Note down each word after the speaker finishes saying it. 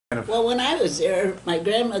Well, when I was there, my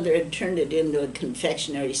grandmother had turned it into a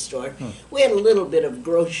confectionery store. We had a little bit of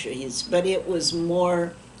groceries, but it was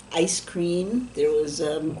more ice cream. There was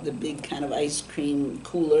the big kind of ice cream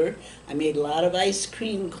cooler. I made a lot of ice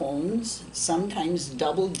cream cones, sometimes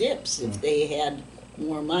double dips if they had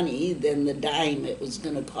more money than the dime it was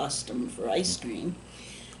going to cost them for ice cream.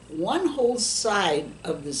 One whole side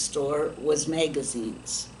of the store was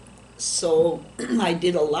magazines. So I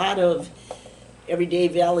did a lot of Everyday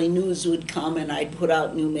Valley News would come and I'd put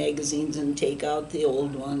out new magazines and take out the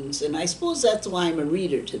old ones. And I suppose that's why I'm a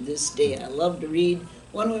reader to this day. I love to read.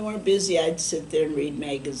 When we weren't busy, I'd sit there and read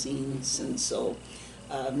magazines. And so,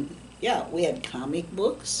 yeah, we had comic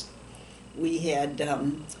books. We had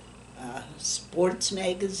sports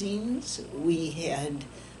magazines. We had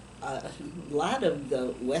a lot of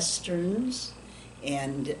the westerns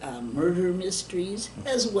and murder mysteries,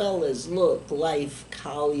 as well as Look, Life,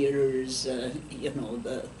 Collier's,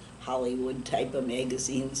 the Hollywood type of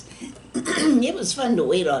magazines. It was fun to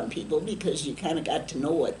wait on people because you kind of got to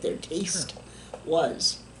know what their taste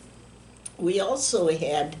was. We also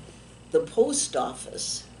had the post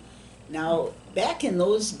office. Now, back in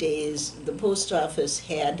those days, the post office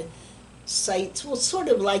had sites, well, sort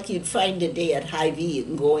of like you'd find today at Hy-Vee. You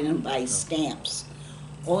can go in and buy stamps.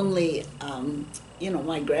 Only,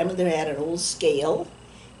 my grandmother had an old scale,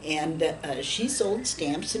 and she sold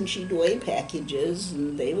stamps, and she'd weigh packages,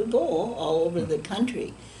 and they would go all over the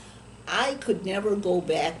country. I could never go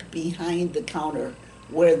back behind the counter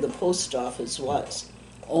where the post office was.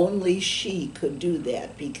 Only she could do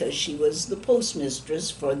that because she was the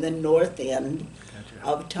postmistress for the north end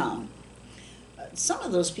of town. Some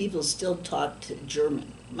of those people still talked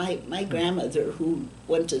German. My grandmother, who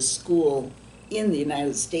went to school in the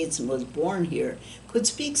United States and was born here, could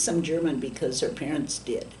speak some German because her parents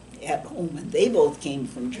did at home, and they both came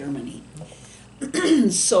from Germany.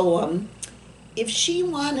 So if she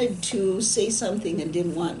wanted to say something and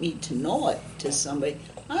didn't want me to know it to somebody,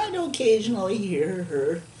 I'd occasionally hear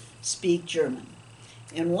her speak German.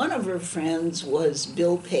 And one of her friends was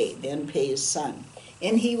Bill Pay, Ben Pay's son,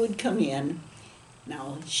 and he would come in.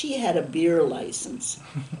 Now, she had a beer license,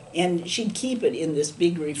 and she'd keep it in this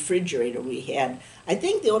big refrigerator we had. I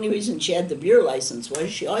think the only reason she had the beer license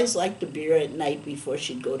was she always liked a beer at night before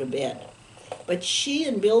she'd go to bed. But she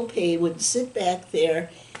and Bill Pay would sit back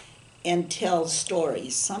there and tell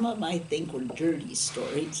stories. Some of them, I think, were dirty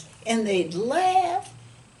stories, and they'd laugh,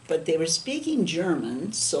 but they were speaking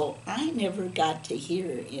German, so I never got to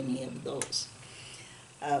hear any of those.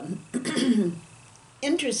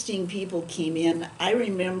 Interesting people came in. I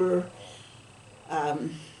remember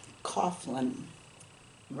Coughlin.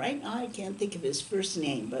 Right now I can't think of his first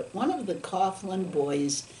name, but one of the Coughlin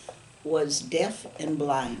boys was deaf and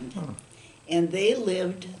blind. And they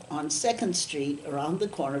lived on 2nd Street around the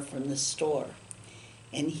corner from the store.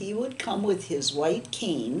 And he would come with his white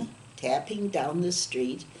cane, tapping down the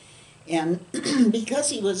street. And because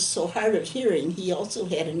he was so hard of hearing, he also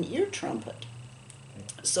had an ear trumpet.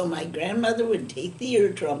 So my grandmother would take the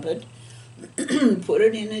ear trumpet, put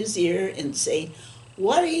it in his ear, and say,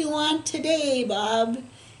 "What do you want today, Bob?"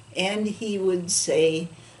 And he would say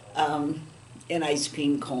an ice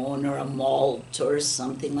cream cone or a malt or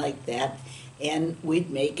something like that. And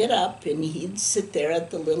we'd make it up, and he'd sit there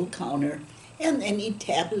at the little counter, and then he'd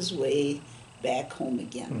tap his way back home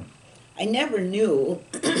again. I never knew,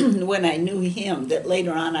 when I knew him, that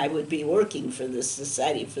later on I would be working for the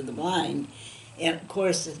Society for the Blind. And of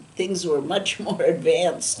course, things were much more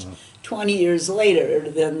advanced 20 years later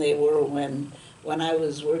than they were when I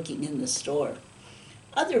was working in the store.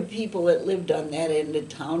 Other people that lived on that end of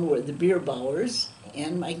town were the Bierbauers,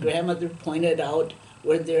 and my grandmother pointed out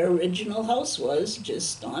where their original house was,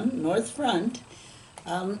 just on North Front.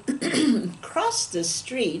 Across the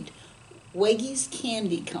street, Weggy's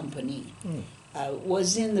Candy Company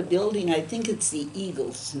was in the building. I think it's the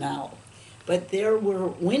Eagles now. But there were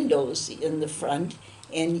windows in the front,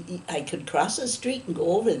 and I could cross the street and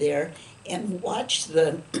go over there and watch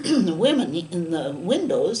the women in the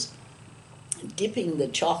windows dipping the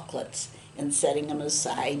chocolates and setting them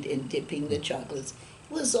aside and dipping the chocolates.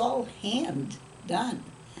 It was all hand done.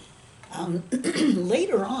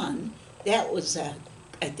 Later on, that was,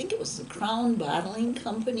 I think it was the Crown Bottling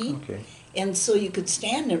Company. Okay. And so you could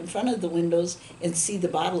stand in front of the windows and see the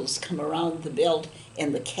bottles come around the belt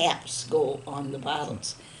and the caps go on the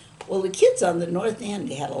bottles. Well, the kids on the north end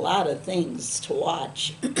had a lot of things to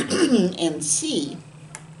watch and see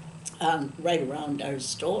right around our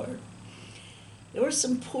store. There were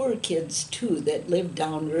some poor kids, too, that lived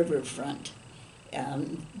down riverfront,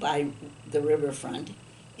 by the riverfront.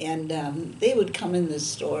 And they would come in the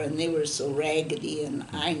store, and they were so raggedy, and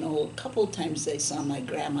I know a couple times I saw my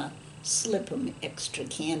grandma slip them extra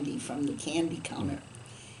candy from the candy counter.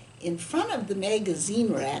 In front of the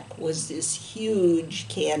magazine rack was this huge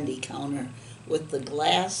candy counter with the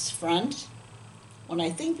glass front. When I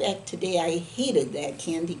think back today, I hated that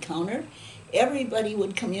candy counter. Everybody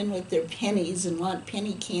would come in with their pennies and want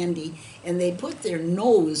penny candy, and they put their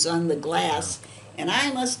nose on the glass, and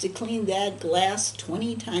I must have cleaned that glass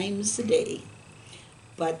 20 times a day.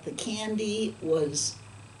 But the candy was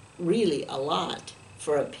really a lot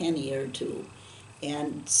for a penny or two,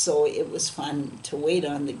 and so it was fun to wait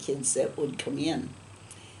on the kids that would come in.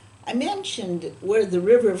 I mentioned where the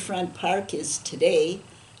riverfront park is today.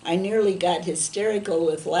 I nearly got hysterical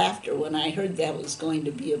with laughter when I heard that was going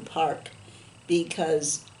to be a park,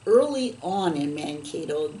 because early on in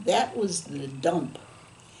Mankato, that was the dump.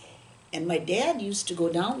 And my dad used to go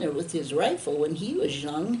down there with his rifle when he was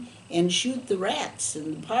young and shoot the rats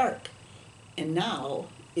in the park. And now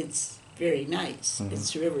it's very nice. Mm-hmm.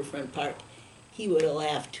 It's Riverfront Park. He would have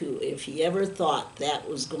laughed too if he ever thought that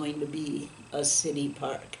was going to be a city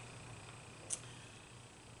park.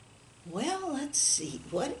 Well, let's see.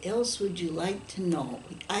 What else would you like to know?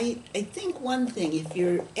 I think one thing, if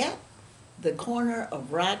you're at the corner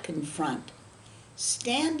of Rock and Front,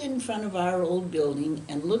 stand in front of our old building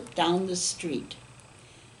and look down the street.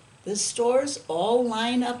 The stores all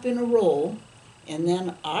line up in a row, and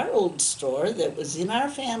then our old store that was in our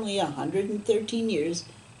family 113 years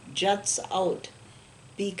juts out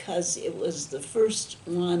because it was the first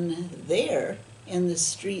one there and the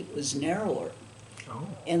street was narrower. Oh.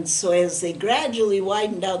 And so as they gradually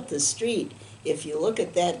widened out the street, if you look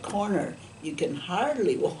at that corner, you can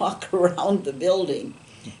hardly walk around the building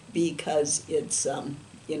because it's,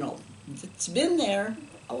 it's been there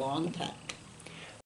a long time.